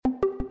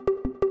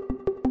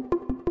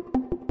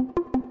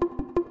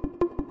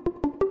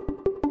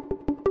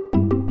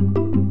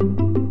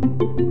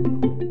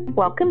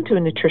Welcome to a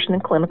Nutrition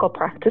and Clinical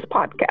Practice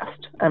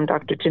podcast. I'm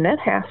Dr.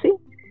 Jeanette Hasse,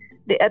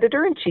 the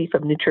editor-in-chief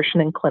of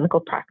Nutrition and Clinical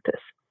Practice.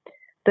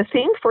 The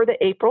theme for the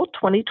April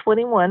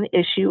 2021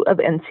 issue of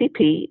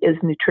NCP is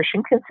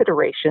Nutrition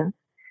Considerations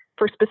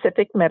for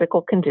Specific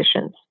Medical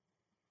Conditions.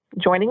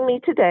 Joining me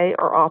today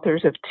are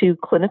authors of two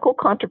clinical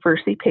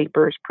controversy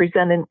papers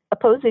presenting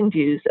opposing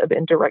views of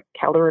indirect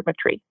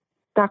calorimetry.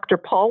 Dr.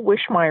 Paul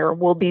Wischmeyer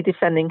will be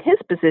defending his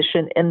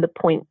position in the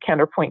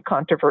point-counterpoint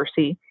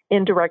controversy.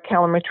 Indirect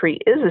calorimetry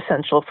is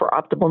essential for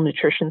optimal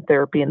nutrition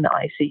therapy in the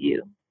ICU.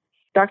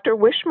 Dr.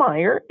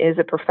 Wischmeyer is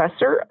a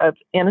professor of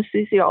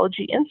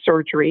anesthesiology and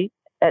surgery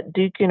at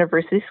Duke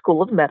University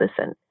School of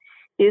Medicine.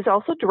 He is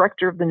also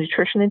director of the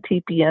Nutrition and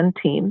TPN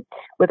team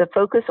with a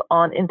focus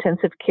on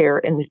intensive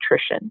care and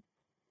nutrition.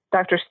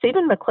 Dr.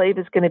 Stephen McClave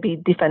is going to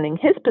be defending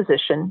his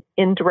position.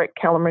 Indirect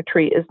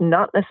calorimetry is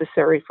not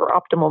necessary for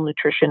optimal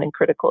nutrition in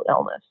critical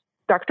illness.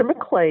 Dr.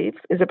 McClave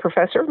is a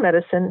professor of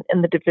medicine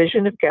in the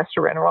Division of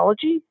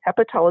Gastroenterology,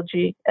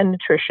 Hepatology, and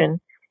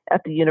Nutrition at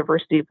the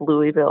University of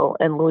Louisville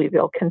in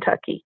Louisville,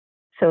 Kentucky.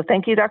 So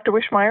thank you, Dr.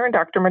 Wischmeyer and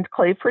Dr.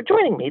 McClave, for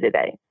joining me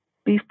today.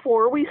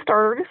 Before we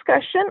start our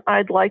discussion,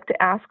 I'd like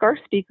to ask our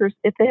speakers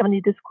if they have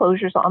any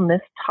disclosures on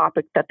this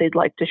topic that they'd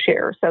like to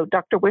share. So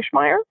Dr.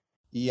 Wischmeyer?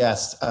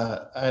 Yes,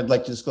 I'd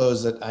like to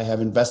disclose that I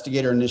have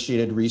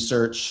investigator-initiated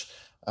research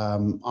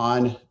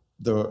on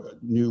the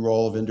new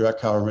role of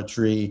indirect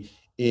calorimetry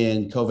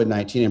in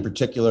COVID-19 in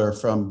particular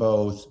from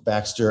both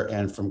Baxter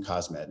and from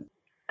COSMED.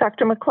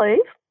 Dr. McClave?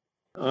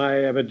 I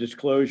have a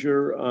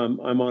disclosure. I'm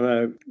on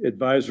an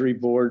advisory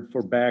board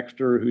for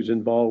Baxter, who's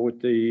involved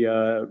with the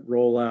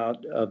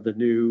rollout of the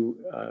new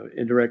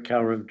indirect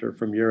calorimeter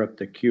from Europe,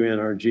 the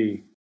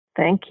QNRG.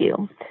 Thank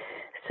you.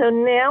 So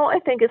now I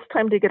think it's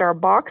time to get our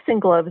boxing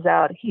gloves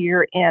out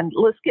here and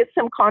let's get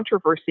some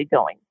controversy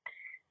going.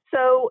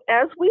 So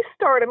as we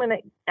start, I'm going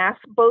to ask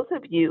both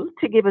of you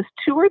to give us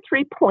 2 or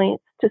 3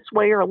 points to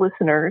sway our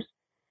listeners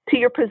to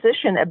your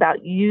position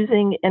about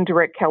using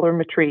indirect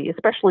calorimetry,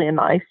 especially in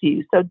the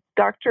ICU. So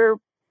Dr.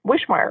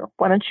 Wischmeyer,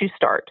 why don't you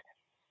start?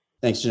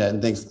 Thanks, Jeanette,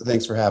 and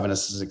thanks for having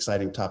us. This is an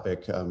exciting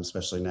topic,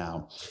 especially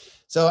now.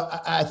 So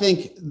I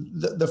think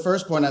the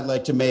first point I'd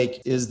like to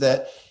make is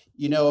that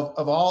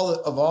of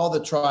all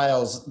the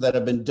trials that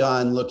have been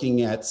done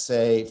looking at,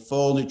 say,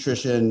 full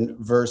nutrition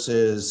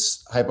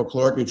versus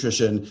hypocaloric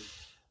nutrition,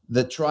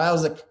 the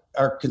trials that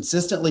are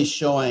consistently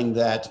showing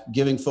that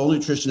giving full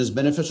nutrition is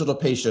beneficial to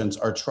patients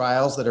are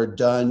trials that are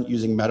done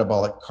using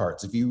metabolic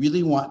carts. If you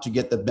really want to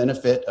get the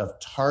benefit of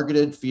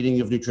targeted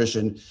feeding of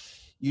nutrition,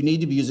 you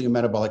need to be using a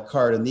metabolic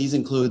cart. And these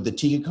include the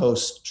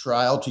TICACOS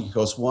trial,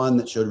 TICACOS 1,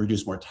 that showed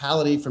reduced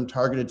mortality from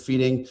targeted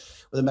feeding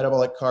with a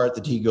metabolic cart,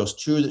 the TICACOS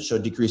 2 that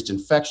showed decreased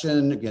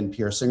infection. Again,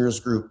 Pierre Singer's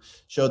group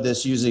showed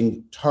this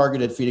using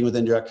targeted feeding with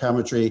indirect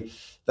calorimetry.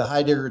 The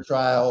Heidegger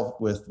trial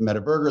with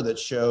Metaburger that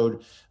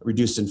showed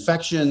reduced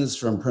infections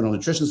from parental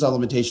nutrition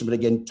supplementation, but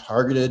again,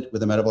 targeted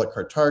with a metabolic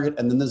cart target.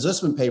 And then the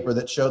Zussman paper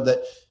that showed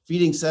that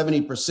feeding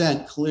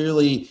 70%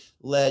 clearly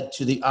led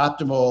to the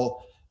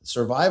optimal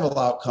survival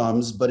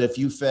outcomes, but if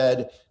you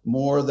fed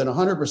more than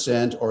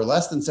 100% or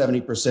less than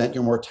 70%,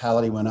 your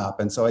mortality went up.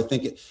 And so I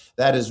think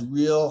that is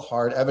real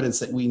hard evidence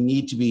that we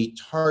need to be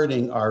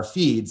targeting our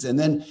feeds. And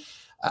then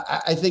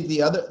I think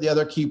the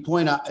other key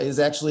point is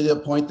actually the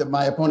point that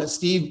my opponent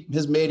Steve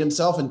has made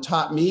himself and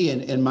taught me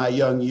in my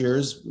young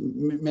years,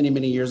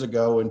 many years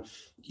ago, and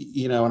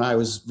and I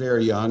was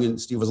very young,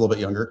 and Steve was a little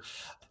bit younger.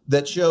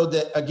 That showed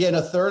that again,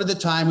 a third of the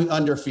time we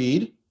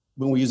underfeed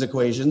when we use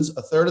equations,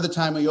 a third of the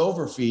time we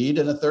overfeed,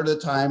 and a third of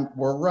the time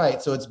we're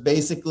right. So it's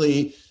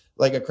basically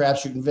like a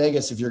crapshoot in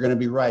Vegas if you're going to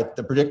be right.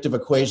 The predictive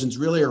equations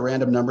really are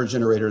random number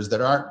generators that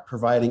aren't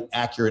providing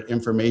accurate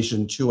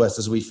information to us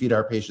as we feed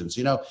our patients,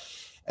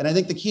 And I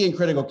think the key in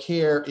critical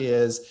care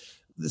is,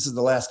 this is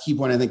the last key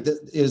point, I think,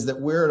 is that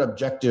we're an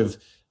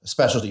objective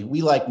specialty.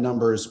 We like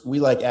numbers, we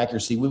like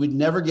accuracy. We would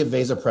never give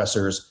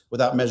vasopressors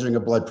without measuring a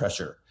blood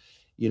pressure,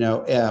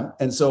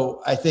 And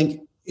so I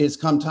think it's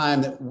come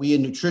time that we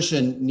in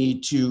nutrition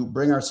need to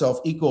bring ourselves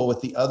equal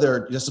with the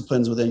other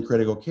disciplines within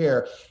critical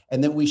care,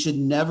 and that we should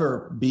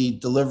never be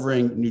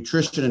delivering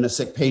nutrition in a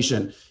sick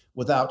patient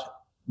without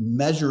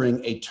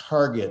measuring a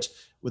target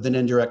with an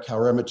indirect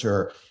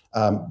calorimeter,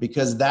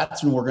 because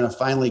that's when we're going to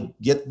finally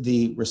get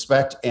the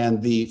respect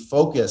and the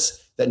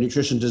focus that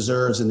nutrition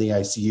deserves in the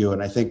ICU.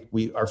 And I think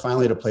we are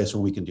finally at a place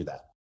where we can do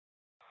that.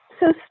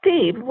 So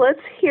Steve, let's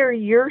hear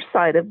your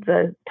side of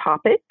the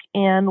topic.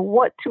 And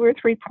what 2 or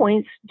 3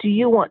 points do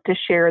you want to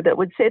share that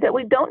would say that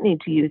we don't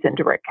need to use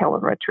indirect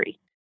calorimetry?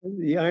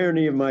 The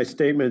irony of my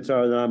statements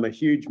are that I'm a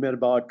huge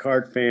metabolic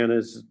cart fan,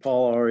 as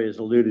Paul already has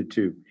alluded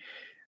to.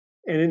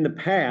 And in the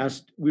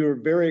past, we were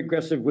very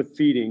aggressive with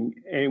feeding,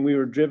 and we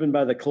were driven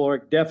by the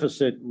caloric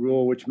deficit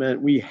rule, which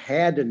meant we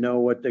had to know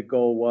what the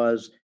goal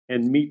was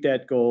and meet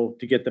that goal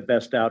to get the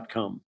best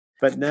outcome.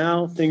 But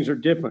now things are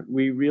different.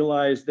 We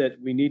realize that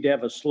we need to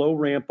have a slow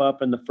ramp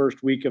up in the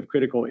first week of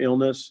critical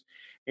illness,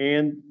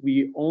 and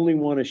we only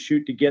want to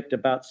shoot to get to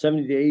about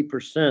 70 to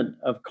 80%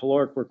 of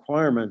caloric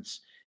requirements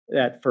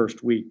that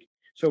first week.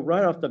 So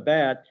right off the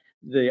bat,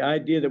 the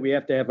idea that we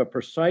have to have a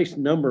precise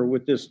number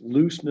with this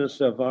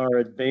looseness of our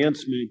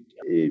advancement,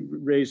 it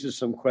raises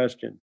some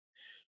question.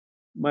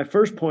 My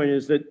first point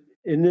is that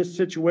in this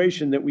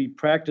situation that we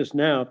practice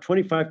now,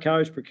 25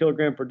 calories per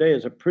kilogram per day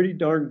is a pretty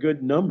darn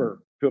good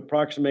number to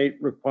approximate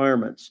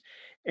requirements.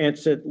 And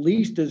it's at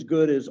least as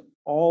good as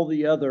all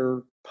the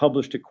other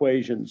published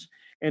equations.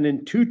 And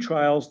in two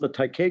trials, the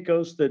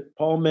Tykeikos that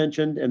Paul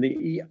mentioned and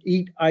the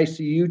EAT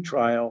ICU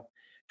trial,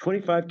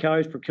 25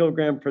 calories per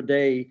kilogram per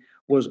day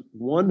was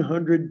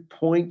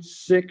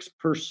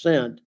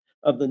 100.6%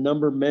 of the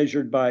number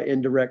measured by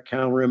indirect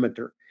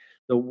calorimeter.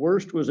 The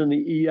worst was in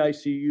the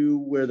EICU,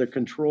 where the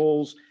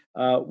controls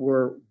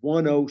were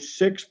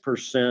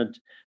 106%.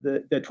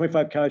 The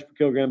 25 calories per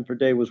kilogram per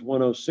day was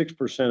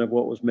 106% of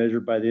what was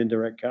measured by the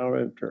indirect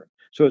calorimeter.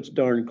 So it's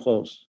darn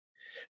close.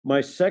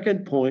 My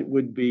second point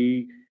would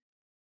be,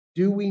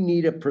 do we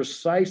need a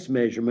precise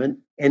measurement?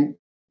 And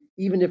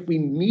even if we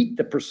meet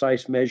the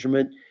precise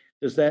measurement,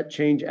 does that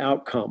change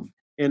outcome?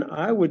 And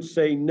I would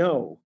say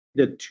no.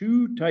 The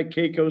two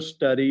Tykeikos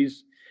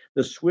studies,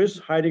 the Swiss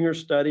Heidinger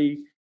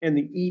study and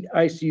the EAT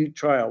ICU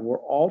trial, were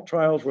all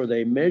trials where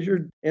they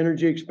measured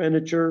energy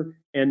expenditure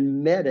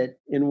and met it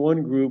in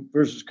one group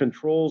versus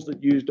controls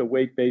that used a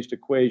weight-based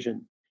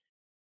equation.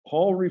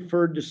 Paul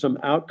referred to some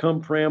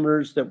outcome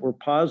parameters that were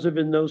positive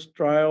in those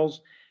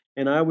trials,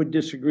 and I would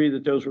disagree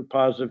that those were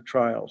positive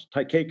trials.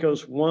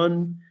 Tykeikos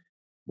 1,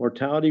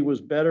 mortality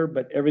was better,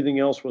 but everything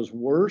else was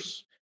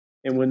worse.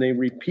 And when they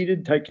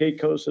repeated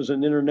Tykeikos as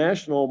an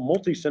international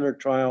multi-center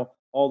trial,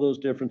 all those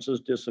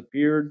differences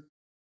disappeared.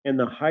 And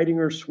the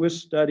Heidinger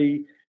Swiss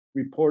study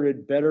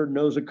reported better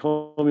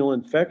nosocomial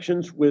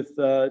infections with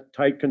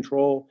tight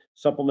control,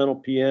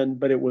 supplemental PN,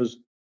 but it was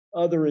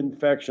other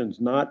infections,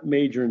 not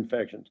major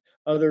infections,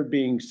 other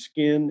being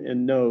skin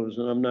and nose,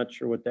 and I'm not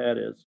sure what that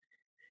is.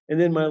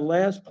 And then my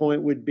last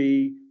point would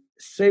be,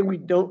 say we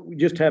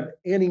just have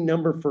any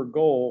number for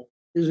goal.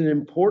 Is it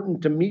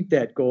important to meet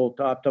that goal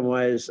to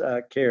optimize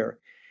care?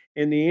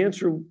 And the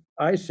answer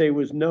I say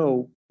was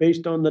no,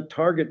 based on the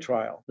Target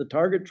trial. The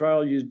Target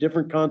trial used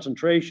different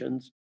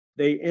concentrations.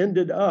 They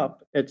ended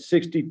up at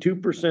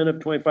 62% of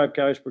 25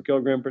 calories per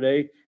kilogram per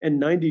day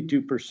and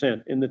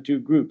 92% in the two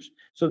groups.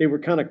 So they were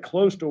kind of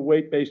close to a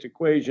weight-based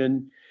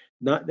equation.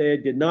 They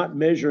did not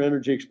measure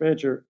energy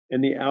expenditure,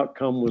 and the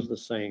outcome was the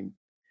same.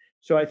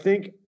 So I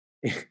think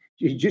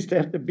you just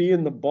have to be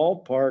in the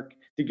ballpark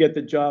to get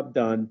the job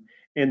done.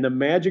 And the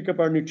magic of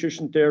our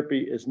nutrition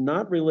therapy is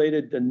not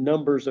related to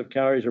numbers of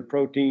calories or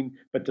protein,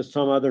 but to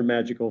some other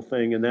magical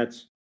thing. And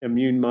that's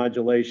immune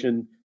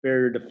modulation,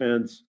 barrier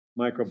defense,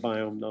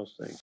 microbiome, those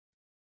things.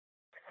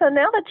 So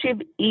now that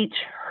you've each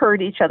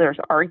heard each other's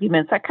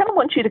arguments, I kind of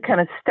want you to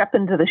kind of step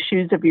into the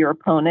shoes of your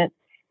opponent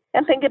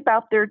and think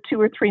about their two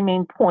or three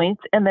main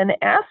points, and then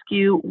ask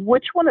you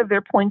which one of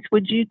their points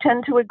would you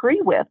tend to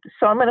agree with.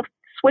 So I'm going to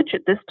switch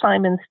it this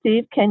time. And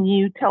Steve, can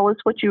you tell us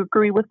what you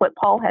agree with what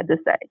Paul had to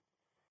say?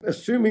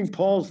 Assuming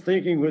Paul's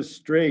thinking was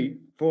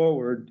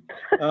straightforward,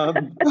 I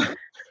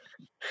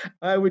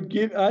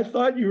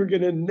thought you were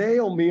going to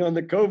nail me on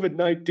the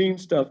COVID-19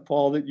 stuff,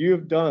 Paul, that you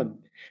have done.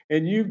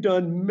 And you've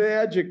done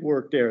magic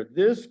work there.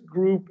 This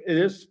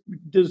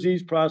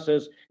disease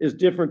process is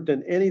different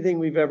than anything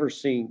we've ever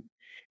seen.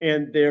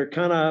 And they're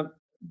kind of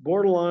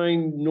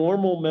borderline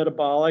normal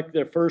metabolic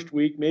their first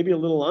week, maybe a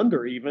little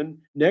under even.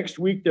 Next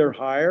week, they're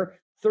higher.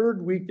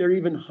 Third week, they're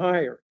even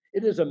higher.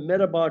 It is a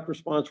metabolic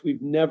response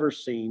we've never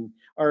seen.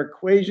 Our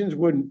equations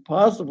wouldn't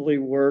possibly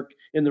work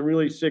in the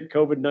really sick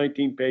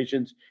COVID-19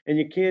 patients, and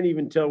you can't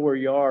even tell where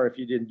you are if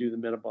you didn't do the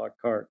metabolic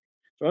cart.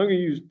 So I'm going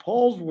to use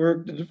Paul's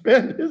work to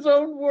defend his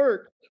own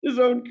work, his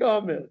own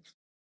comments.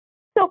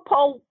 So,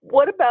 Paul,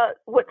 what about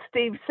what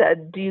Steve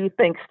said do you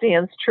think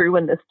stands true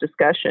in this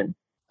discussion?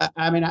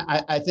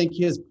 I think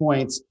his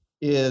points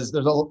is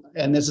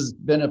and this has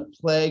been a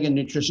plague in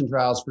nutrition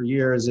trials for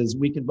years, is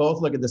we could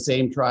both look at the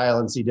same trial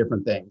and see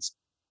different things.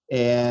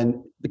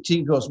 And the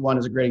Tykeikos one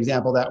is a great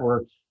example that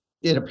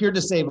it appeared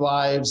to save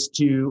lives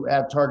to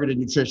have targeted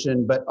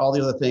nutrition, but all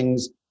the other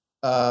things,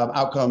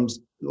 outcomes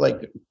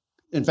like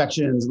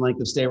infections and length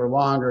of stay were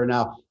longer.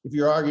 Now, if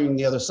you're arguing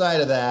the other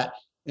side of that,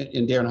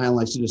 and Darren Heinlein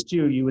likes to do this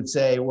too, you would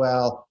say,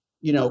 well,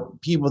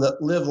 people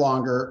that live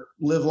longer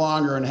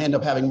and end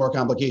up having more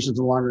complications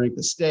and longer length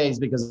of stays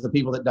because the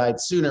people that died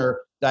sooner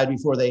died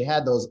before they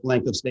had those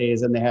length of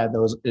stays and they had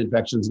those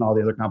infections and all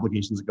the other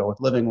complications that go with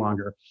living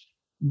longer.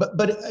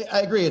 But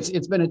I agree,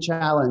 it's been a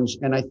challenge.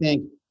 And I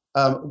think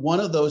one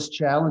of those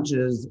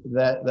challenges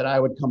that I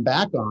would come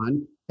back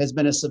on has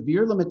been a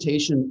severe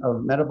limitation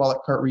of metabolic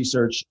cart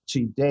research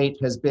to date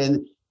has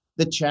been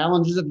the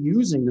challenges of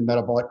using the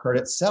metabolic cart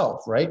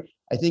itself, right?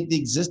 I think the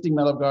existing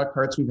metabolic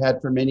carts we've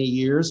had for many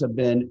years have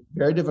been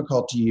very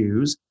difficult to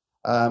use.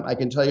 I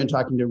can tell you in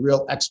talking to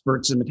real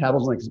experts in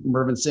metabolism like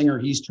Mervyn Singer,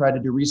 he's tried to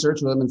do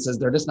research with them and says,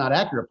 they're just not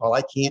accurate, Paul.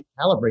 I can't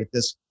calibrate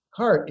this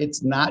cart.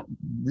 It's not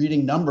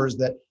reading numbers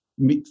that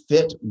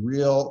fit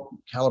real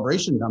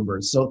calibration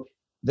numbers. So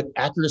the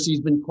accuracy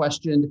has been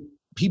questioned.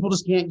 People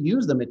just can't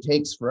use them. It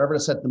takes forever to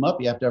set them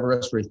up. You have to have a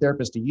respiratory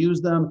therapist to use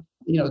them.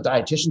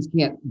 Dietitians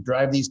can't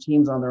drive these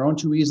teams on their own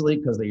too easily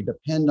because they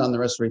depend on the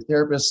respiratory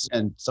therapists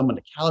and someone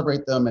to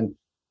calibrate them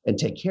and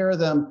take care of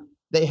them.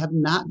 They have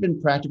not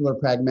been practical or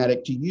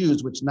pragmatic to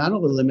use, which not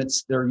only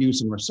limits their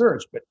use in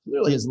research, but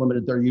clearly has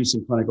limited their use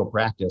in clinical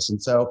practice.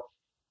 And so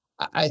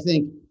I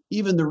think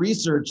even the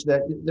research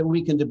that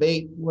we can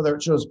debate whether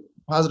it shows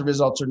positive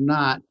results or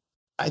not,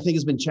 I think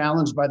has been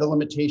challenged by the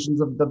limitations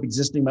of the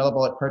existing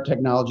metabolic cart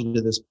technology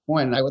to this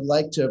point. And I would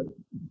like to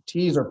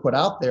tease or put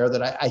out there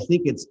that I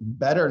think it's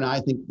better. And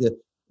I think the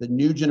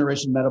new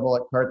generation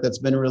metabolic cart that's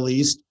been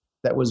released,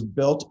 that was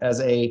built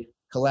as a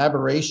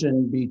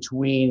collaboration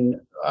between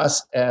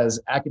us as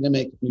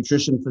academic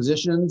nutrition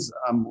physicians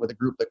with a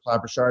group that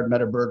Claude Bouchard,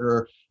 Meta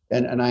Berger,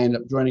 and I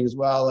ended up joining as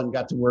well, and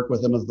got to work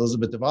with them, with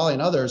Elizabeth Diwali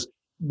and others.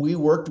 We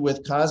worked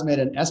with COSMED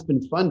and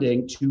ESPN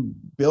funding to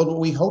build what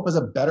we hope is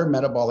a better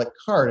metabolic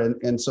cart.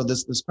 And so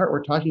this cart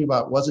we're talking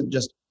about wasn't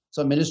just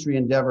some industry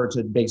endeavor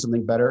to make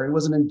something better. It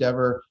was an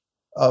endeavor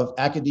of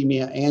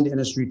academia and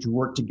industry to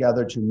work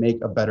together to make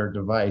a better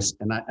device.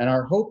 And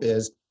our hope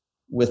is,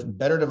 with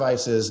better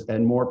devices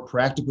and more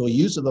practical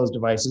use of those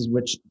devices,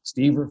 which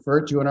Steve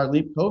referred to in our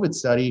LEAP COVID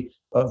study,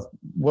 of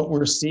what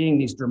we're seeing,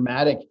 these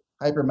dramatic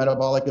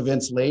hypermetabolic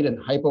events late and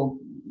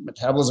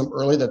hypometabolism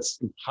early, that's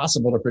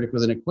impossible to predict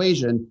with an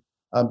equation,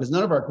 because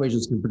none of our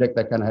equations can predict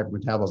that kind of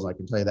hypermetabolism. I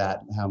can tell you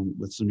that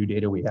with some new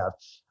data we have.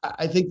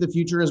 I think the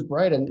future is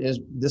bright, and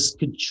this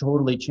could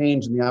totally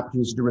change, and the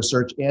opportunities to do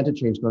research and to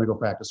change clinical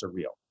practice are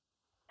real.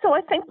 So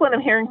I think what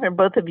I'm hearing from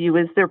both of you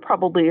is there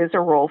probably is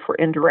a role for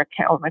indirect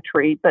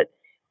calorimetry, but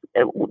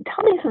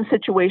tell me some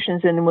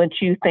situations in which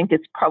you think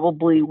it's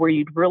probably where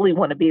you'd really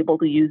want to be able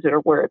to use it or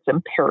where it's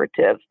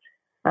imperative.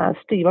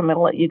 Steve, I'm going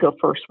to let you go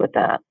first with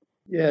that.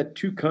 Yeah,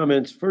 two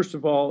comments. First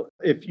of all,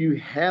 if you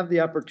have the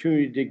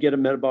opportunity to get a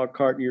metabolic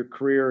cart in your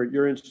career at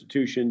your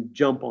institution,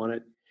 jump on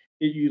it.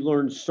 You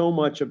learn so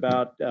much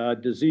about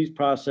disease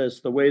process,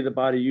 the way the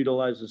body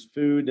utilizes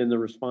food, and the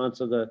response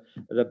of the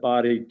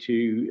body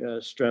to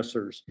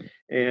stressors.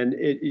 And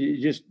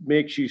it just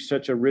makes you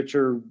such a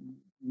richer,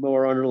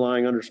 more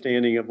underlying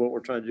understanding of what we're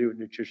trying to do with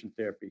nutrition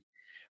therapy.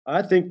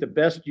 I think the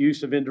best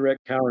use of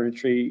indirect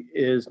calorimetry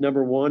is,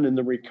 number one, in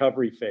the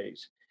recovery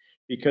phase,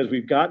 because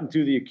we've gotten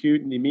through the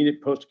acute and the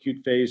immediate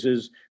post-acute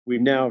phases.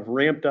 We've now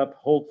ramped up,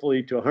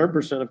 hopefully, to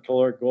 100% of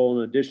caloric goal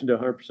in addition to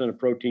 100% of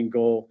protein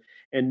goal.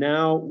 And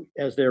now,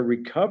 as they're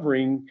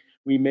recovering,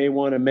 we may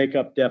want to make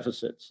up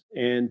deficits,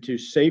 and to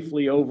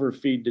safely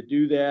overfeed to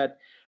do that,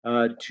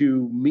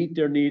 to meet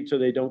their needs so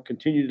they don't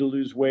continue to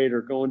lose weight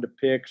or go into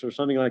PICS or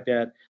something like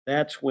that.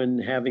 That's when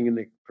having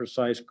a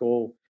precise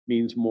goal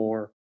means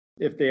more.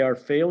 If they are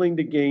failing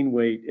to gain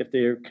weight, if they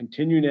are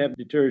continuing to have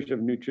deterioration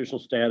of nutritional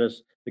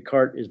status, the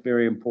cart is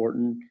very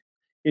important.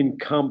 In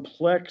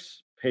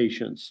complex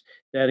patients,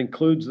 that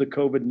includes the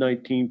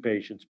COVID-19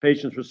 patients,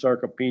 patients with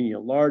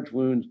sarcopenia, large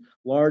wounds,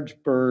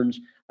 large burns,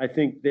 I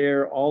think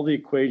there all the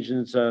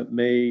equations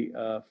may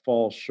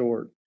fall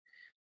short.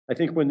 I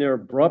think when there are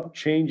abrupt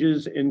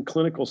changes in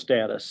clinical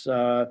status,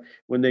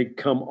 when they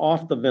come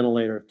off the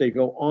ventilator, if they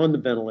go on the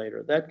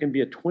ventilator, that can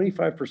be a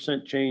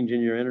 25% change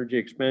in your energy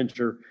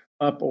expenditure,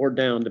 up or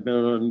down,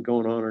 depending on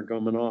going on or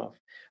going off.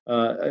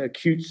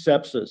 Acute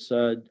sepsis,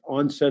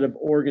 onset of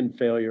organ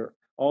failure,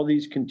 all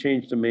these can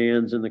change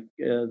demands, and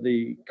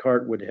the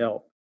cart would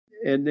help.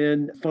 And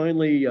then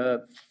finally,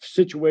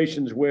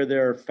 situations where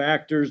there are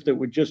factors that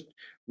would just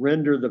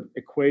render the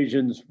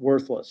equations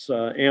worthless,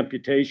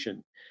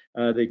 amputation.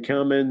 They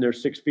come in, they're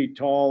 6 feet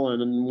tall,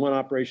 and in one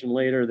operation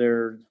later,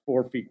 they're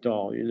 4 feet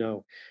tall,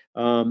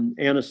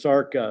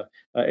 Anasarca,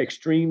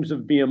 extremes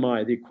of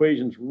BMI. The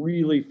equations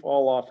really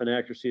fall off in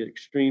accuracy at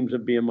extremes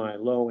of BMI,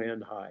 low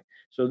and high.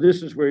 So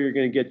this is where you're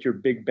going to get your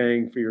big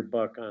bang for your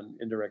buck on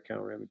indirect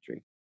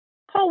calorimetry.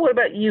 Paul, what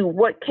about you?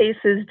 What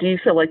cases do you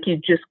feel like you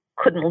just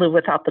couldn't live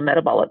without the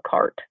metabolic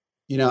cart?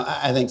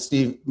 I think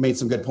Steve made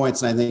some good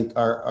points, and I think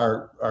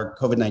our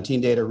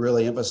COVID-19 data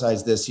really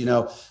emphasized this.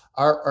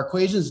 Our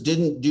equations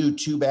didn't do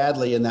too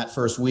badly in that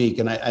first week,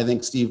 and I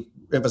think Steve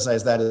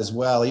emphasized that as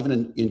well.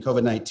 Even in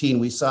COVID-19,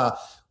 we saw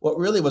what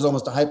really was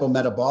almost a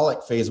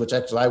hypometabolic phase, which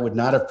actually I would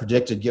not have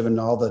predicted given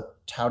all the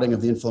touting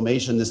of the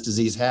inflammation this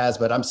disease has,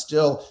 but I'm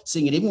still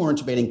seeing it even when we're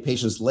intubating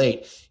patients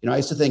late. I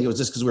used to think it was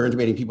just because we were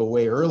intubating people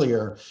way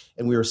earlier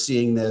and we were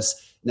seeing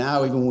this.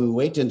 Now, even when we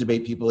wait to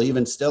intubate people,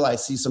 even still, I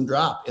see some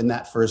drop in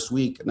that first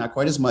week, not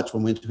quite as much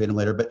when we intubate them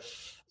later, but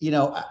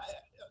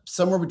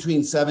somewhere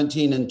between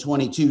 17 and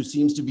 22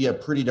 seems to be a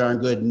pretty darn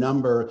good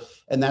number.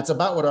 And that's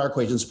about what our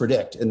equations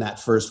predict in that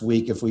first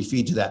week if we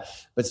feed to that.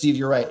 But Steve,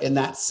 you're right. In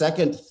that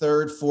second,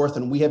 third, fourth,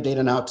 and we have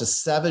data now to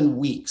 7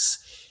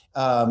 weeks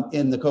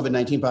in the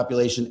COVID-19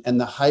 population, and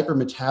the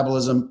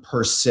hypermetabolism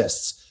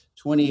persists.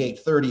 28,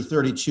 30,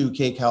 32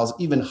 kcals,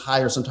 even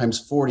higher, sometimes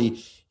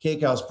 40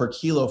 kcals per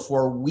kilo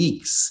for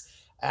weeks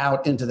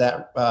out into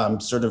that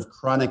sort of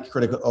chronic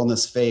critical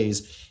illness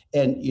phase.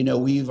 And,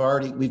 we've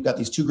got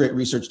these 2 great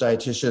research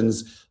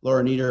dietitians,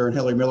 Laura Nieder and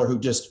Hillary Miller, who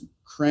just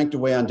cranked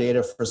away on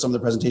data for some of the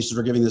presentations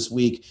we're giving this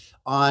week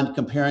on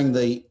comparing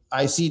the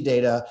IC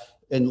data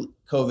in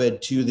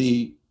COVID to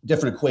the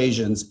different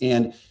equations.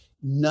 And,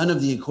 none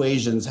of the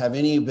equations have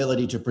any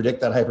ability to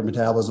predict that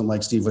hypermetabolism,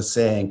 like Steve was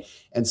saying.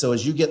 And so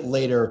as you get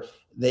later,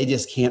 they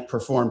just can't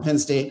perform. Penn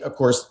State, of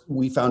course,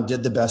 we found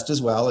did the best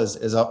as well,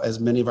 as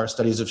many of our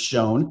studies have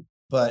shown,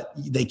 but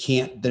they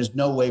can't, there's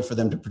no way for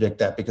them to predict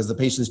that because the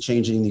patient's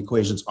changing, the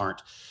equations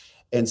aren't.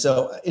 And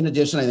so in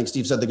addition, I think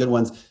Steve said the good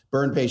ones,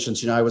 burn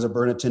patients. I was a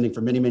burn attending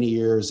for many, many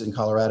years in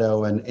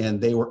Colorado,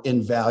 and they were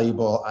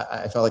invaluable.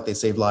 I felt like they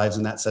saved lives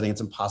in that setting.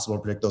 It's impossible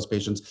to predict those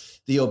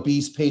patients. The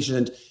obese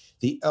patient,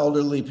 the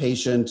elderly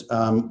patient,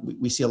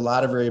 we see a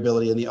lot of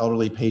variability in the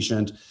elderly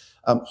patient.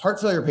 Heart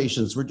failure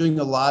patients, we're doing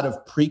a lot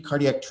of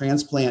pre-cardiac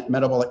transplant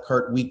metabolic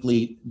cart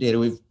weekly data.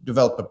 We've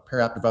developed a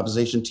perioperative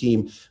optimization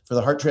team for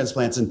the heart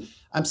transplants, and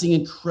I'm seeing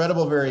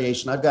incredible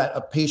variation. I've got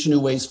a patient who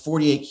weighs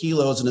 48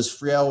 kilos and is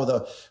frail with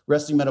a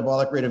resting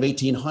metabolic rate of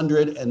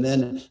 1,800. And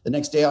then the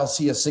next day I'll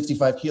see a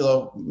 65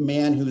 kilo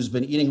man who's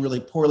been eating really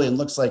poorly and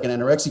looks like an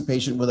anorexic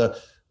patient with a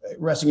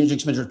resting energy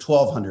expenditure of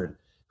 1,200,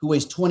 who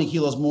weighs 20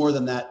 kilos more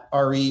than that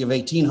RE of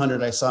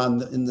 1,800 I saw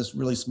in this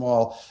really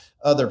small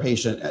other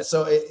patient.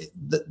 So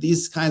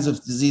these kinds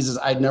of diseases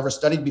I'd never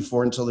studied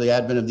before until the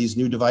advent of these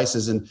new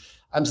devices. And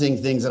I'm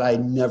seeing things that I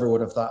never would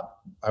have thought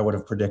I would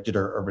have predicted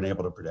or been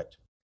able to predict.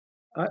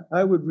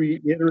 I would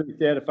reiterate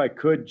that if I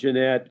could,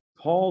 Jeanette.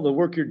 Paul, the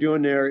work you're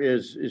doing there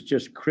is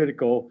just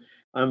critical.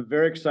 I'm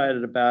very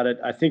excited about it.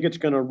 I think it's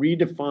going to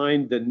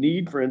redefine the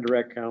need for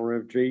indirect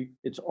calorimetry.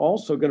 It's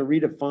also going to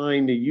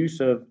redefine the use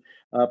of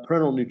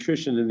parenteral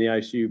nutrition in the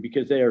ICU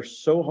because they are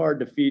so hard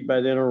to feed by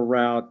the enteral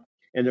route,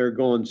 and they're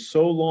going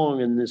so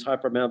long in this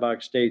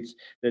hypermetabolic states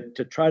that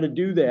to try to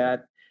do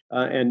that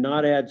and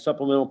not add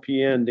supplemental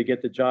PN to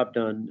get the job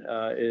done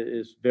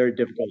is very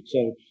difficult.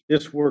 So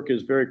this work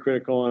is very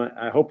critical, and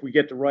I hope we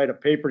get to write a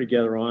paper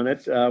together on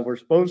it. We're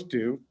supposed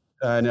to.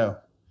 I know.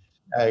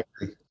 I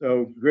agree.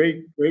 So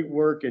great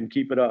work, and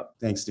keep it up.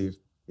 Thanks, Steve.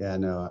 Yeah,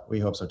 no, we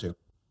hope so too.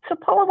 So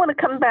Paul, I want to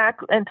come back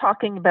and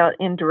talking about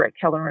indirect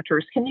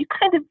calorimeters. Can you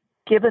kind of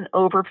give an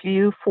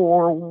overview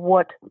for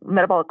what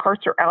metabolic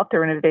carts are out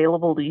there and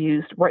available to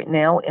use right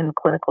now in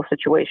clinical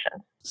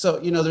situations? So,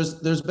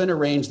 there's been a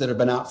range that have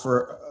been out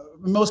for,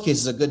 in most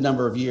cases, a good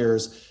number of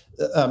years.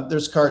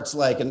 There's carts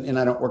like, and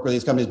I don't work with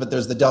these companies, but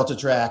there's the Delta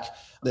Track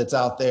that's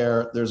out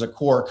there. There's a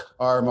Quark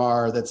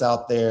RMR that's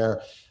out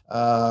there.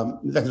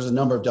 In fact, there's a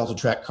number of Delta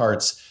Track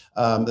carts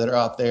that are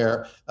out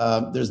there.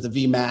 There's the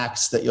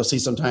VMAX that you'll see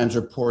sometimes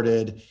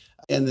reported.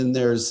 And then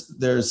there's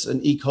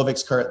an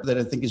Ecovix cart that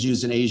I think is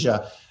used in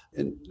Asia.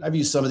 And I've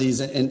used some of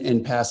these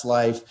in past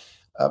life.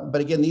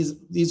 But again,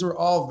 these were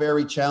all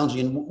very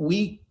challenging. And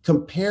we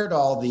compared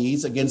all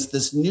these against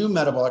this new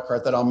metabolic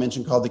cart that I'll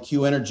mention called the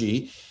Q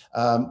Energy,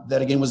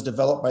 that again was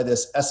developed by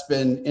this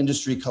ESPN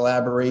industry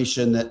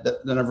collaboration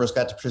that none of us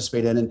got to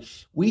participate in. And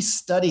we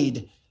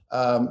studied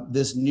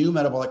this new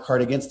metabolic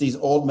cart against these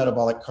old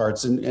metabolic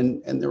carts.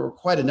 And there were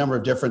quite a number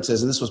of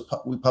differences. And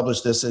we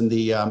published this in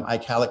the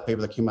ICALIC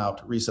paper that came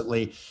out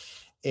recently.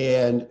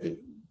 And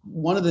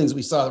one of the things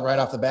we saw right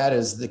off the bat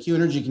is the Q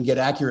Energy can get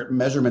accurate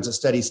measurements at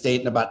steady state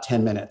in about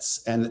 10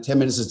 minutes. And the 10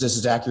 minutes is just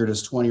as accurate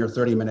as 20 or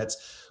 30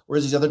 minutes,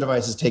 whereas these other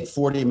devices take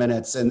 40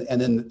 minutes and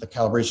then the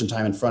calibration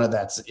time in front of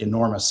that's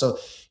enormous. So,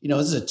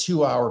 this is a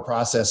 2-hour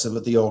process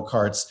with the old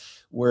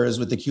carts, whereas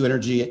with the Q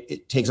Energy,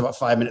 it takes about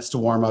 5 minutes to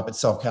warm up. It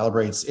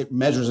self-calibrates. It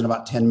measures in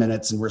about 10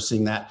 minutes, and we're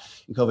seeing that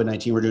in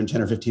COVID-19. We're doing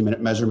 10 or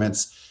 15-minute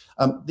measurements.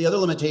 The other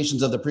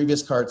limitations of the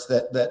previous carts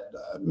that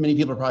many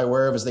people are probably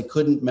aware of is they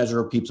couldn't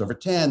measure PEEPs over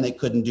 10. They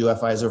couldn't do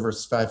FIs over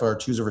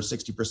 5-FiO2s over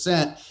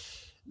 60%.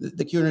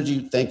 The Q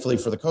Energy, thankfully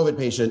for the COVID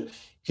patient,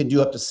 can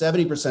do up to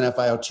 70%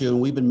 FiO2. And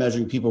we've been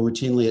measuring people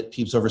routinely at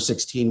PEEPs over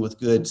 16 with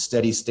good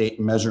steady state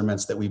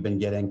measurements that we've been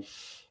getting.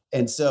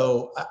 And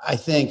so I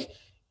think,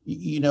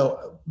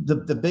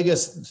 the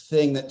biggest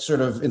thing that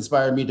sort of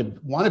inspired me to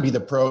want to be the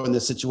pro in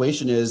this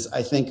situation is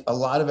I think a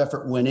lot of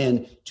effort went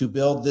in to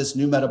build this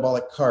new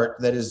metabolic cart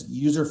that is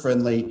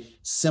user-friendly,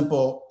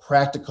 simple,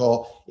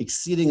 practical,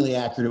 exceedingly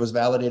accurate. It was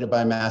validated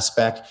by mass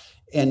spec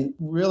and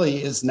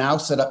really is now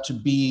set up to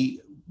be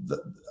the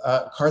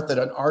cart that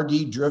an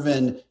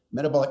RD-driven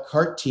metabolic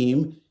cart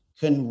team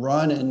can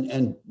run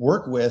and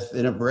work with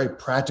in a very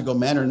practical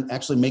manner and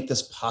actually make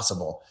this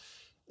possible.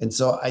 And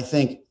so I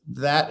think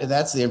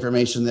that's the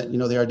information that,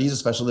 the RDs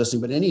especially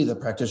listening, but any of the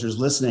practitioners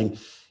listening,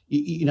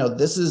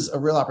 this is a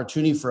real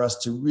opportunity for us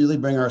to really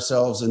bring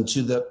ourselves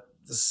into the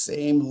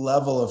same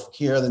level of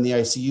care than the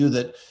ICU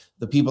that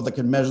the people that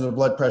can measure their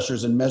blood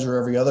pressures and measure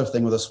every other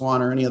thing with a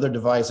Swan or any other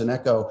device, an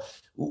Echo,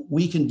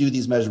 we can do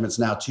these measurements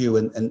now too.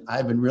 And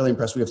I've been really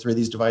impressed. We have 3 of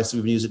these devices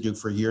we've been using at Duke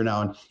for a year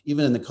now. And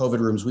even in the COVID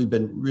rooms, we've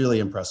been really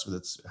impressed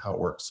with how it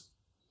works.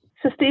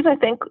 So Steve, I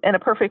think in a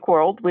perfect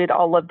world, we'd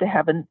all love to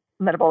have a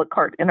metabolic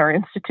cart in our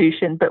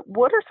institution, but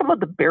what are some of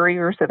the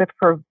barriers that have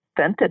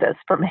prevented us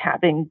from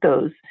having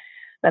those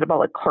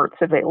metabolic carts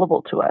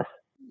available to us?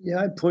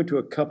 Yeah, I'd point to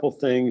a couple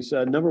things.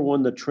 Number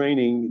one, the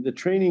training. The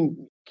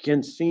training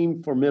can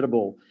seem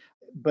formidable,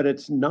 but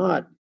it's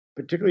not,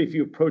 particularly if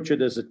you approach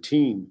it as a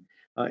team.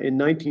 In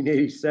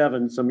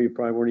 1987, some of you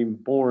probably weren't even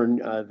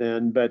born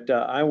then, but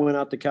I went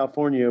out to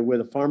California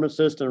with a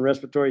pharmacist and a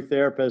respiratory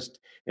therapist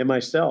and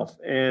myself.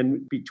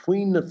 And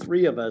between the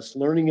three of us,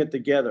 learning it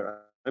together,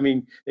 I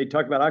mean, they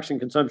talk about oxygen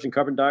consumption,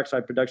 carbon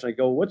dioxide production. I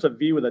go, what's a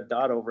V with a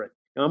dot over it?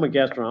 I'm a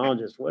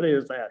gastroenterologist. What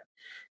is that?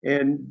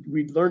 And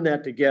we learned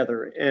that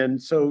together.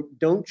 And so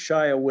don't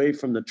shy away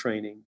from the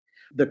training.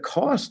 The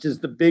cost is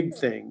the big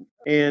thing.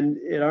 And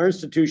at our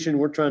institution,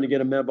 we're trying to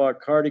get a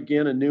metabolic cart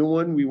again, a new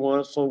one. We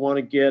also want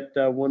to get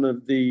one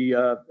of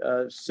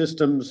the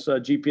systems,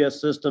 GPS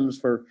systems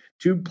for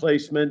tube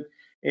placement.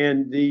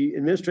 And the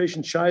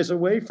administration shies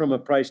away from a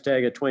price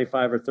tag of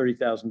 $25,000 or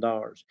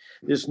 $30,000.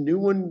 This new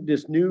one,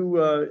 this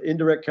new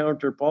indirect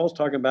counter Paul's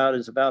talking about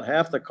is about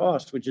half the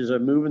cost, which is a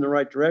move in the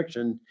right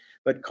direction.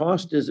 But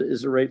cost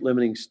is a rate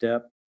limiting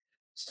step.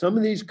 Some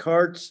of these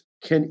carts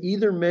can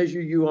either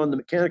measure you on the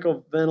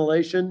mechanical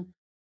ventilation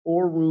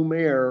or room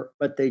air,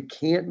 but they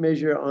can't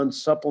measure on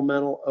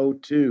supplemental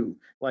O2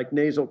 like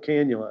nasal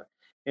cannula.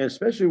 And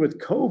especially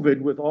with COVID,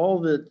 with all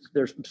the,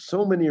 there's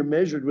so many are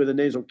measured with a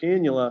nasal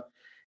cannula.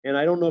 And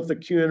I don't know if the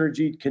Q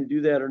Energy can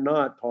do that or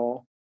not,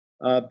 Paul,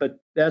 but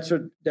that's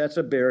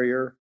a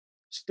barrier.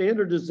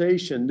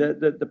 Standardization,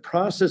 the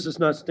process is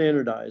not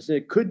standardized.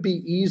 It could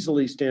be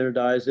easily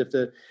standardized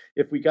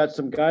if we got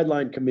some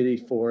guideline committee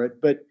for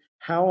it, but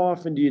how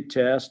often do you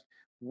test?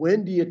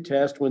 When do you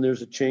test when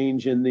there's a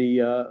change in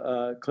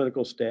the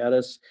clinical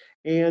status?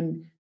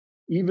 And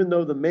even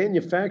though the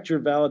manufacturer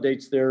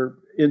validates their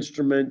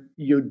instrument,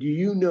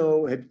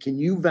 can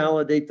you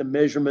validate the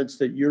measurements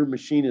that your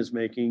machine is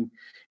making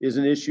is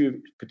an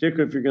issue,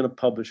 particularly if you're going to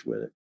publish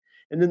with it.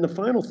 And then the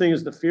final thing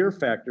is the fear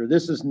factor.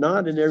 This is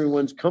not in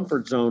everyone's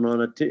comfort zone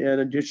on an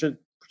addition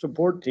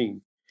support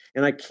team.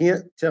 And I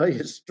can't tell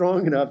you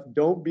strong enough,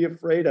 don't be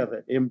afraid of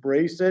it.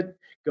 Embrace it,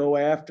 go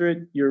after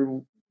it.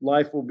 Your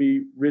life will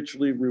be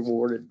richly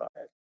rewarded by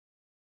it.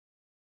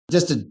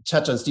 Just to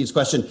touch on Steve's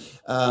question,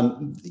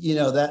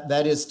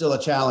 that is still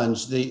a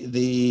challenge.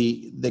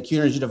 The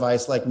Q Energy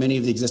device, like many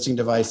of the existing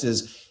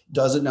devices,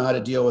 doesn't know how to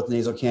deal with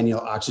nasal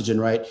cannula oxygen,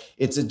 right?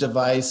 It's a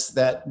device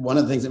that one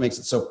of the things that makes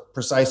it so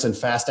precise and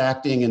fast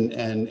acting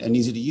and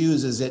easy to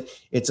use is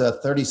it's a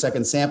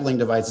 30-second sampling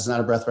device. It's not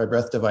a breath by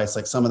breath device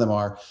like some of them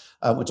are,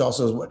 which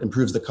also is what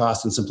improves the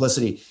cost and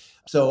simplicity.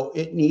 So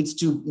it needs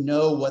to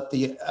know what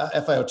the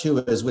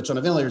FiO2 is, which on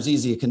a ventilator is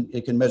easy.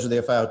 It can measure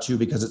the FiO2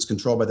 because it's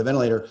controlled by the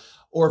ventilator.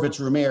 Or if it's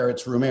room air,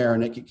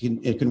 and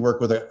it can work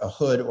with a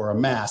hood or a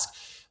mask.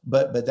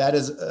 But that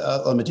is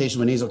a limitation.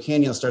 When nasal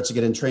cannula starts to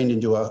get entrained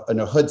into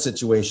a hood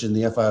situation,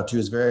 the FiO2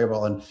 is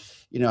variable. And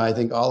I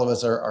think all of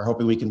us are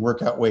hoping we can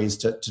work out ways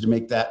to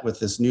make that with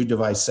this new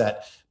device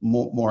set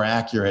more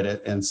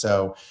accurate. And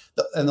so,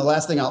 the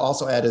last thing I'll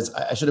also add is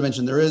I should have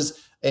mentioned there is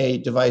a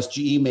device.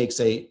 GE makes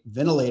a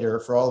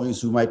ventilator for all of you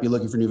who might be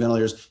looking for new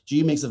ventilators.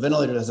 GE makes a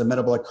ventilator that has a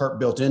metabolic cart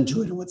built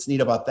into it. And what's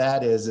neat about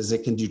that is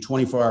it can do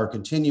 24-hour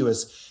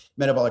continuous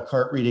metabolic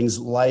cart readings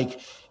like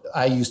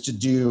I used to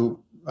do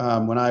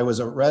when I was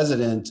a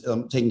resident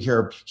taking care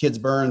of kids'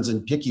 burns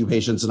and PICU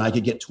patients, and I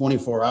could get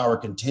 24-hour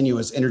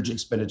continuous energy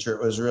expenditure.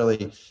 It was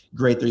really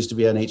great. There used to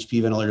be an HP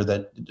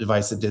ventilator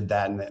device that did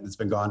that, and it's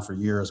been gone for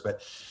years.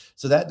 But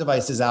so that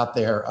device is out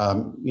there.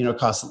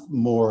 Costs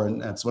more, and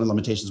that's one of the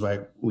limitations why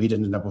we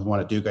didn't end up with one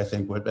at Duke, I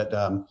think. But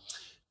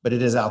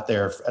it is out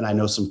there, and I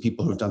know some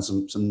people who've done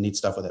some neat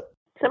stuff with it.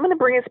 So I'm going to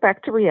bring us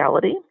back to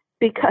reality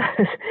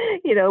because,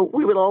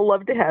 we would all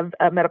love to have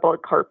a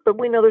metabolic cart, but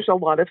we know there's a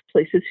lot of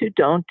places who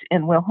don't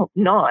and will hope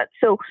not.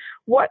 So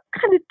what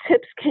kind of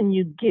tips can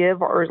you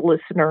give our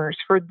listeners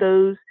for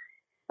those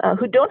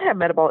who don't have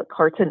metabolic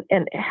carts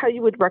and how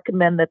you would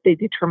recommend that they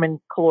determine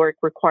caloric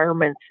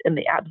requirements in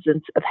the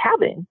absence of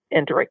having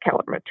indirect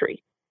calorimetry?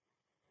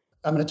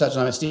 I'm going to touch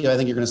on it, Steve. I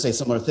think you're going to say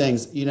similar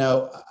things.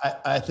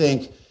 I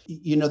think,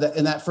 that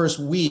in that first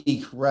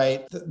week,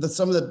 right,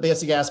 some of the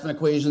basic Aspen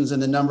equations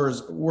and the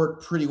numbers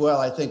work pretty well.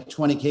 I think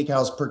 20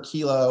 kcals per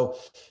kilo,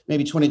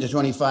 maybe 20 to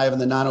 25 in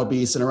the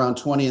non-obese and around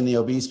 20 in the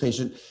obese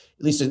patient,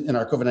 at least in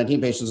our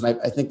COVID-19 patients. And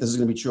I think this is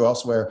going to be true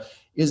elsewhere,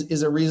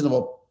 is a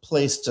reasonable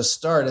place to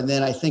start. And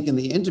then I think in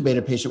the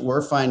intubated patient,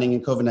 we're finding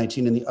in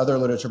COVID-19 and the other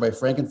literature by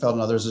Frankenfeld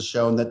and others has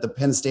shown that the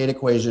Penn State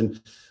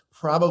equation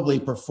probably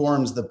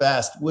performs the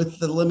best, with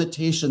the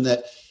limitation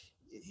that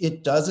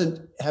it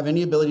doesn't have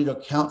any ability to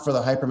account for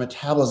the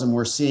hypermetabolism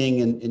we're seeing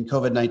in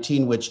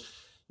COVID-19, which,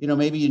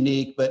 may be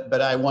unique,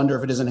 but I wonder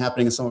if it isn't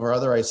happening in some of our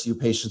other ICU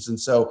patients. And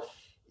so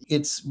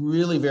it's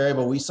really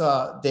variable. We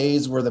saw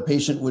days where the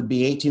patient would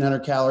be 1,800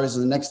 calories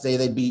and the next day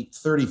they'd be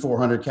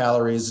 3,400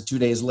 calories 2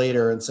 days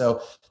later. And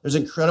so there's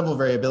incredible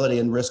variability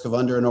and risk of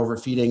under and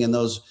overfeeding in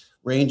those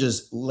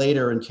ranges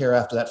later in care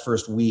after that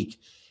first week.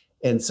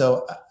 And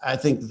so I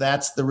think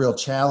that's the real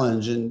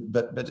challenge.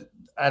 But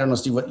I don't know,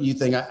 Steve, what you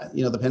think.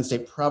 The Penn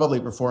State probably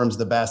performs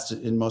the best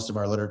in most of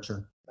our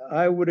literature.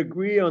 I would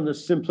agree on the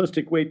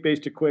simplistic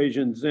weight-based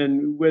equations,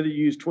 and whether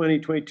you use 20,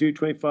 22,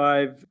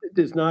 25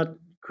 is not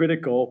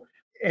critical.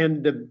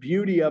 And the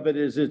beauty of it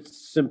is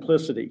its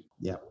simplicity.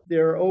 Yeah.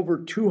 There are over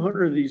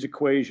 200 of these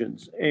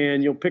equations,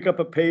 and you'll pick up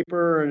a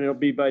paper and it'll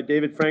be by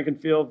David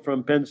Frankenfield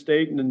from Penn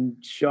State, and then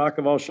shock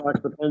of all shocks,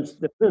 the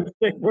Penn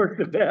State worked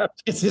the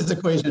best. It's his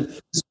equation.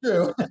 It's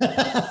true.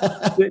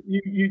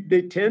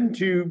 They tend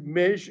to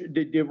measure,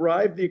 they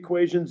derive the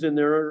equations in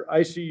their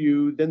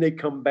ICU, then they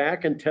come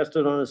back and test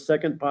it on a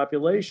second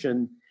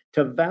population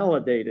to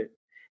validate it.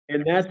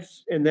 And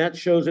that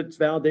shows it's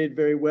validated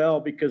very well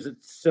because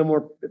it's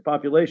similar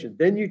population.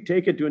 Then you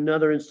take it to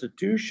another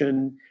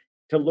institution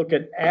to look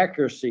at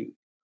accuracy.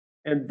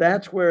 And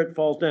that's where it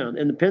falls down.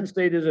 And the Penn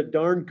State is a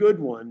darn good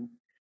one,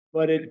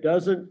 but it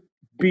doesn't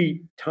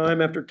beat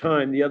time after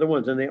time the other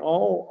ones. And they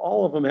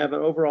all of them have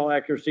an overall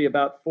accuracy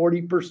about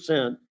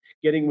 40%,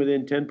 getting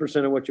within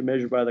 10% of what you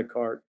measure by the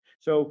cart.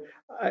 So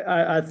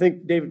I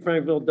think David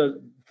Frankenfield does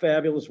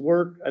fabulous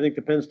work. I think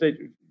the Penn State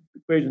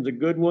equation's a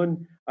good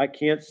one. I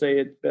can't say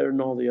it's better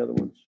than all the other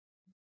ones.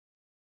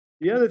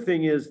 The other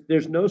thing is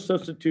there's no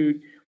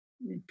substitute.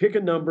 Pick a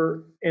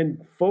number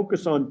and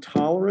focus on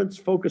tolerance,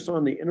 focus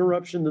on the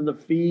interruption in the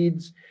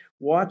feeds,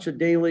 watch a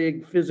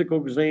daily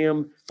physical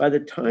exam. By the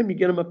time you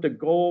get them up to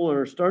goal and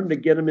are starting to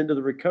get them into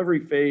the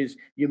recovery phase,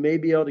 you may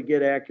be able to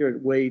get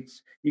accurate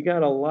weights. You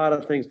got a lot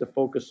of things to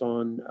focus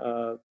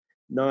on,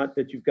 not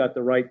that you've got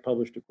the right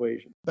published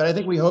equation. But I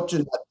think we hope,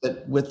 Jeanette,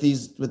 that with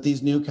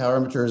these new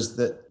calorimeters,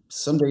 that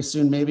someday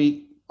soon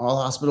maybe all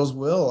hospitals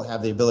will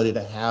have the ability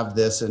to have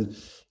this, and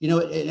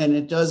and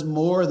it does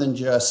more than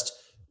just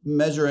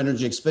measure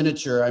energy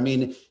expenditure. I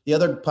mean, the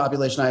other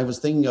population I was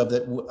thinking of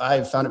that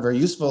I found it very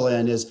useful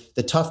in is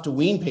the tough to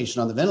wean patient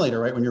on the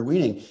ventilator, right? When you're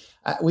weaning,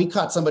 we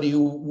caught somebody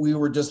who we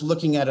were just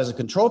looking at as a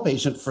control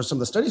patient for some of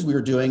the studies we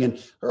were doing, and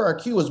her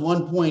RQ was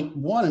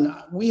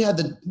 1.1,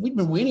 and we'd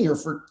been weaning her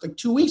for like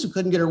 2 weeks. We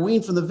couldn't get her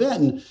weaned from the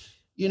vent,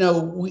 and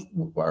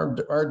our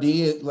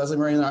RD, Leslie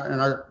Murray, in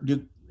our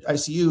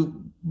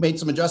ICU made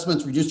some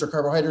adjustments, reduced her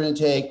carbohydrate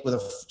intake with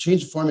a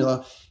change of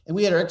formula, and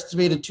we had her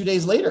extubated 2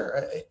 days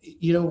later.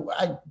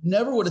 I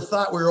never would have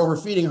thought we were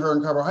overfeeding her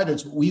in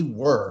carbohydrates, but we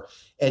were,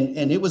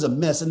 and it was a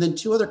miss. And then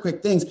two other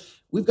quick things.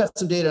 We've got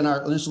some data in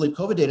our initial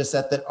COVID data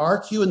set that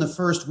RQ in the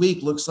first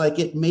week looks like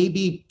it may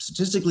be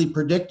statistically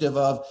predictive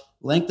of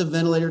length of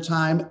ventilator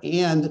time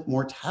and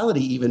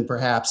mortality, even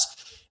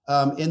perhaps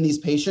in these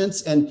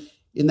patients. And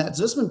in that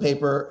Zussman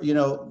paper,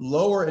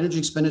 lower energy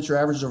expenditure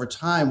averages over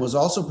time was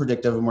also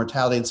predictive of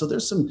mortality. And so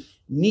there's some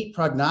neat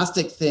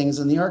prognostic things,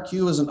 and the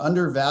RQ is an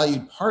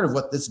undervalued part of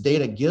what this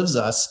data gives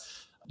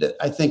us that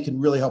I think can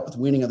really help with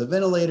weaning of the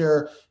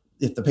ventilator.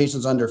 If the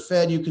patient's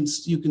underfed, you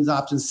can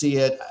often see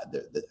it,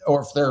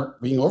 or if they're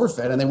being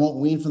overfed and they won't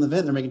wean from the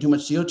vent, they're making too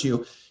much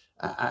CO2.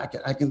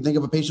 I can think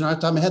of a patient off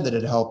the top of my head that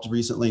it helped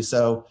recently.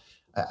 So,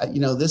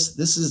 this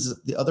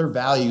is the other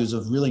values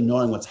of really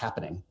knowing what's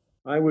happening.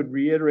 I would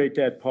reiterate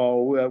that,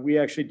 Paul. We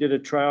actually did a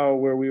trial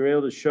where we were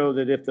able to show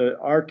that if the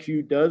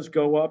RQ does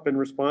go up in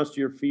response to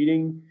your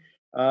feeding,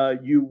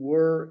 you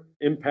were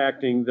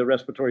impacting the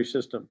respiratory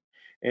system.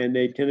 And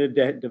they tended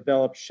to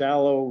develop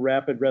shallow,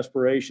 rapid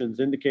respirations,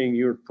 indicating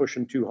you were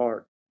pushing too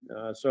hard.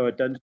 So it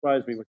doesn't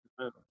surprise me what you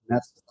found.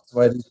 That's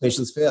why these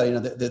patients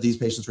fail. These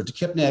patients were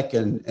tachypnic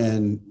and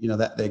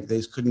that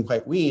they couldn't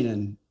quite wean,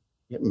 and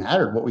it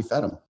mattered what we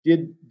fed them.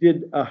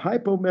 Did a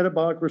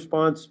hypometabolic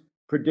response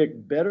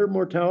predict better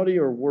mortality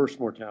or worse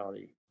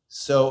mortality?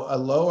 So a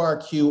low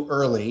RQ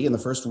early in the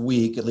first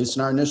week, at least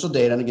in our initial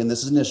data, and again,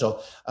 this is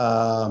initial,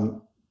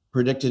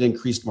 predicted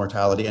increased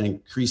mortality and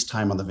increased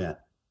time on the vent.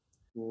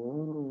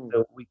 Whoa.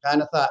 So we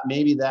kind of thought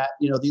maybe that,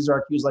 these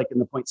RQs like in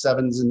the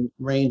 0.7s and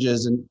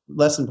ranges and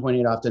less than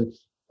 0.8 often.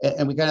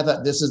 And we kind of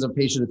thought this is a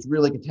patient that's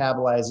really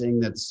catabolizing,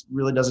 that's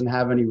really doesn't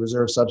have any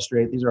reserve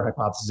substrate. These are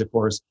hypotheses, of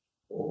course,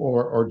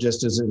 or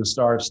just is in a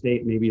starved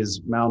state, maybe is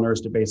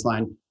malnourished at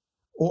baseline.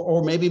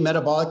 Or maybe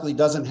metabolically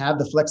doesn't have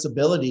the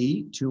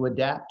flexibility to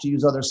adapt to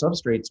use other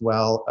substrates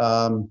well.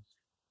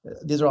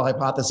 These are all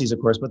hypotheses, of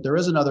course, but there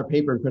is another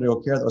paper in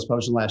Critical Care that was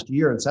published in last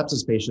year in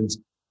sepsis patients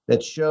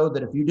that showed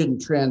that if you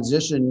didn't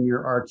transition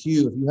your RQ,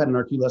 if you had an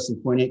RQ less than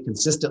 0.8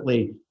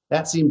 consistently,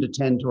 that seemed to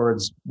tend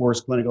towards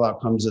worse clinical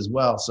outcomes as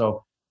well.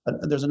 So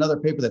there's another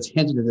paper that's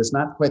hinted at this,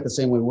 not quite the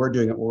same way we're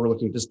doing it, where we're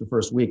looking at just the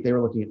first week. They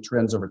were looking at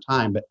trends over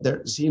time, but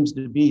there seems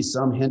to be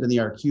some hint in the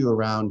RQ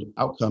around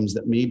outcomes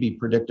that may be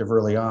predictive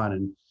early on.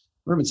 And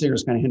Reuben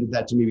Singer's kind of hinted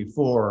that to me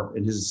before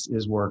in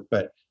his work,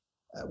 but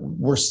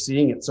we're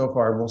seeing it so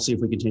far. We'll see if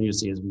we continue to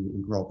see as we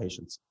enroll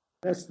patients.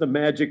 That's the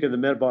magic of the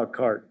metabolic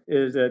cart,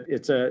 is that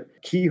it's a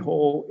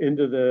keyhole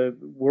into the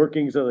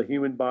workings of the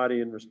human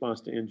body in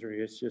response to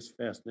injury. It's just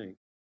fascinating.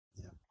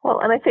 Well,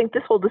 and I think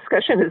this whole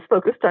discussion is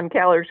focused on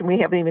calories, and we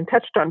haven't even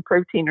touched on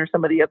protein or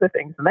some of the other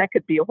things, and that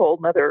could be a whole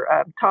nother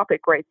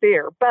topic right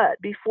there. But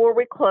before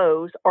we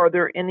close, are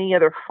there any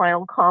other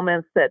final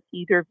comments that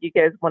either of you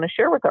guys want to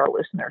share with our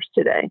listeners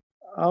today?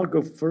 I'll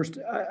go first.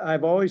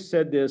 I've always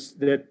said this,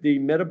 that the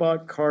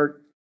metabolic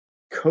cart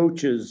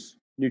coaches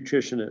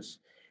nutritionists.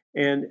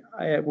 And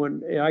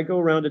when I go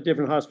around to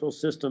different hospital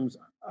systems,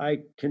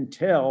 I can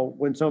tell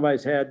when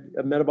somebody's had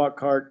a metabolic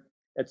cart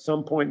at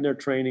some point in their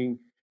training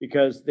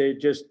because they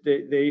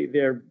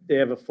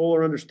have a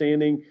fuller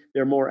understanding.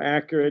 They're more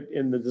accurate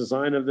in the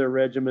design of their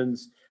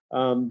regimens.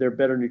 They're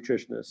better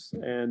nutritionists.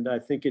 And I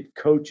think it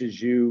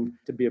coaches you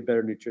to be a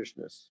better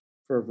nutritionist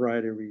for a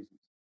variety of reasons.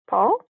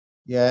 Paul?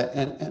 Yeah,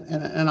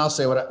 and I'll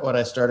say what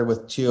I started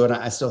with too, and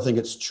I still think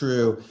it's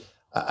true.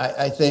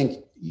 I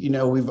think,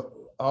 we've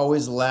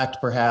always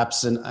lacked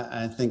perhaps, and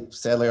I think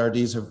sadly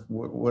RDs have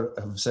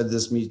said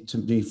this to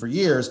me for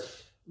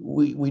years,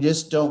 we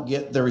just don't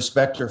get the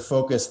respect or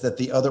focus that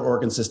the other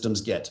organ systems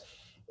get.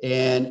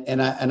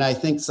 And I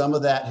think some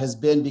of that has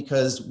been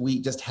because we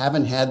just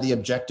haven't had the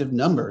objective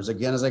numbers.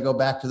 Again, as I go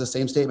back to the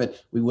same statement,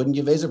 we wouldn't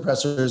give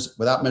vasopressors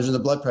without measuring the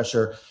blood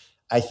pressure.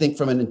 I think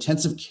from an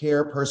intensive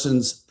care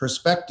person's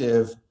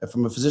perspective,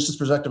 from a physician's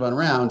perspective on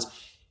rounds,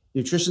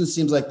 nutrition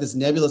seems like this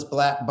nebulous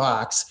black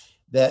box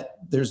that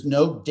there's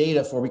no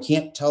data for. We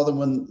can't tell them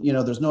when,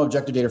 there's no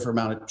objective data for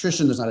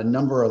malnutrition. There's not a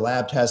number or a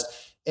lab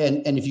test.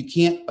 And if you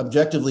can't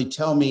objectively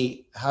tell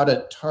me how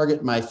to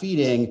target my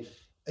feeding,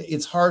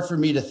 it's hard for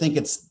me to think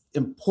it's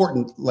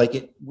important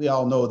like we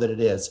all know that it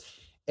is.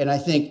 And I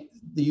think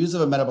the use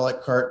of a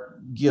metabolic cart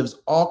gives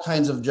all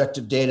kinds of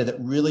objective data that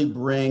really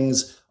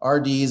brings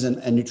RDs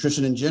and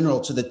nutrition in general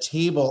to the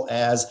table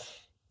as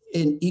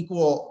an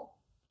equal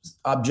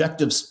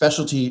objective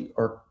specialty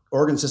or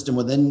organ system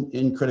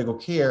in critical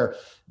care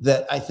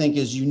that I think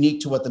is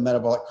unique to what the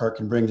metabolic cart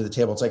can bring to the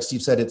table. It's like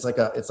Steve said, it's like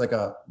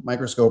a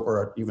microscope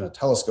or even a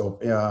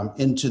telescope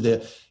into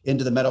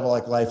the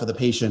metabolic life of the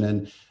patient.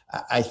 And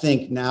I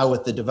think now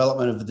with the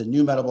development of the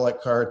new metabolic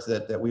cart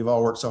that we've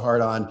all worked so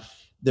hard on,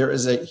 there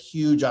is a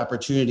huge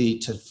opportunity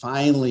to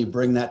finally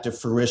bring that to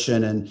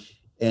fruition.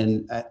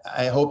 And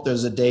I hope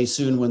there's a day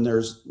soon when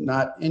there's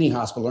not any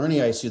hospital or any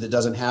ICU that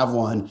doesn't have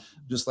one,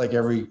 just like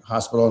every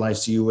hospital and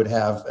ICU would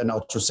have an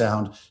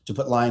ultrasound to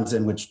put lines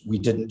in, which we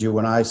didn't do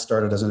when I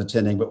started as an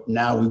attending, but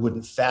now we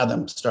wouldn't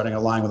fathom starting a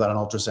line without an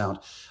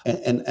ultrasound.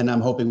 And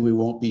I'm hoping we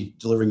won't be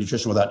delivering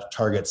nutrition without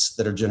targets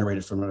that are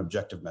generated from an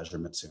objective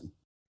measurement soon.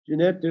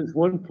 Jeanette, there's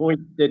one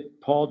point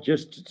that Paul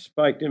just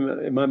spiked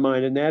in my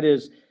mind, and that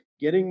is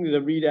getting the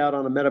readout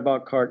on a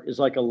metabolic cart is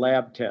like a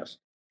lab test.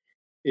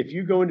 If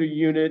you go into a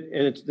unit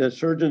and the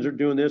surgeons are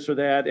doing this or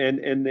that,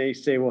 and they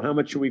say, well, how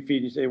much should we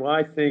feed? You say, well,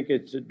 I think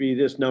it should be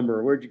this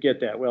number. Where'd you get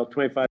that? Well,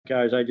 25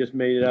 calories. I just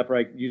made it up, or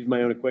I used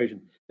my own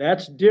equation.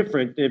 That's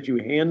different than if you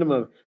hand them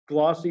a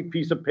glossy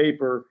piece of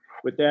paper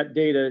with that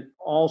data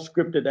all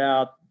scripted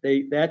out.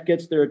 That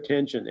gets their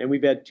attention. And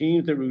we've had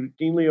teams that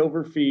routinely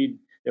overfeed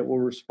that will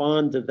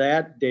respond to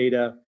that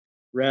data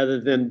rather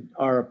than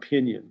our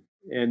opinion.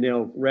 And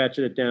they'll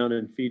ratchet it down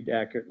and feed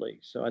accurately.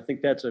 So I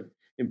think that's an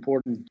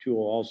important tool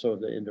also of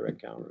the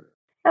indirect counter.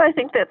 And I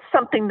think that's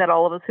something that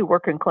all of us who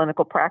work in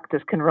clinical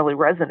practice can really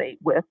resonate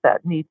with,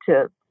 that need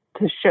to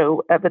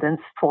show evidence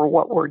for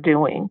what we're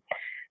doing.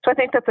 So I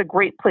think that's a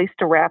great place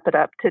to wrap it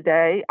up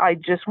today. I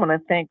just want to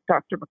thank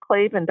Dr.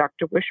 McClave and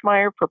Dr.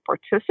 Wischmeyer for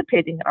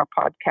participating in our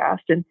podcast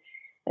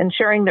and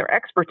sharing their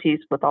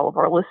expertise with all of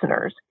our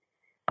listeners.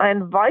 I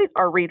invite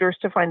our readers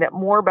to find out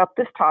more about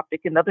this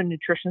topic and other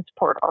nutrition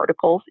support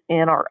articles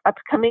in our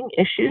upcoming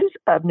issues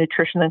of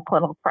Nutrition in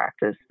Clinical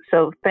Practice.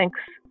 So thanks,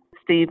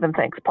 Steve, and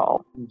thanks,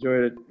 Paul.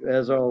 Enjoyed it,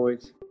 as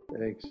always.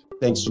 Thanks.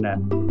 Thanks,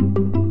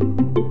 Jeanette.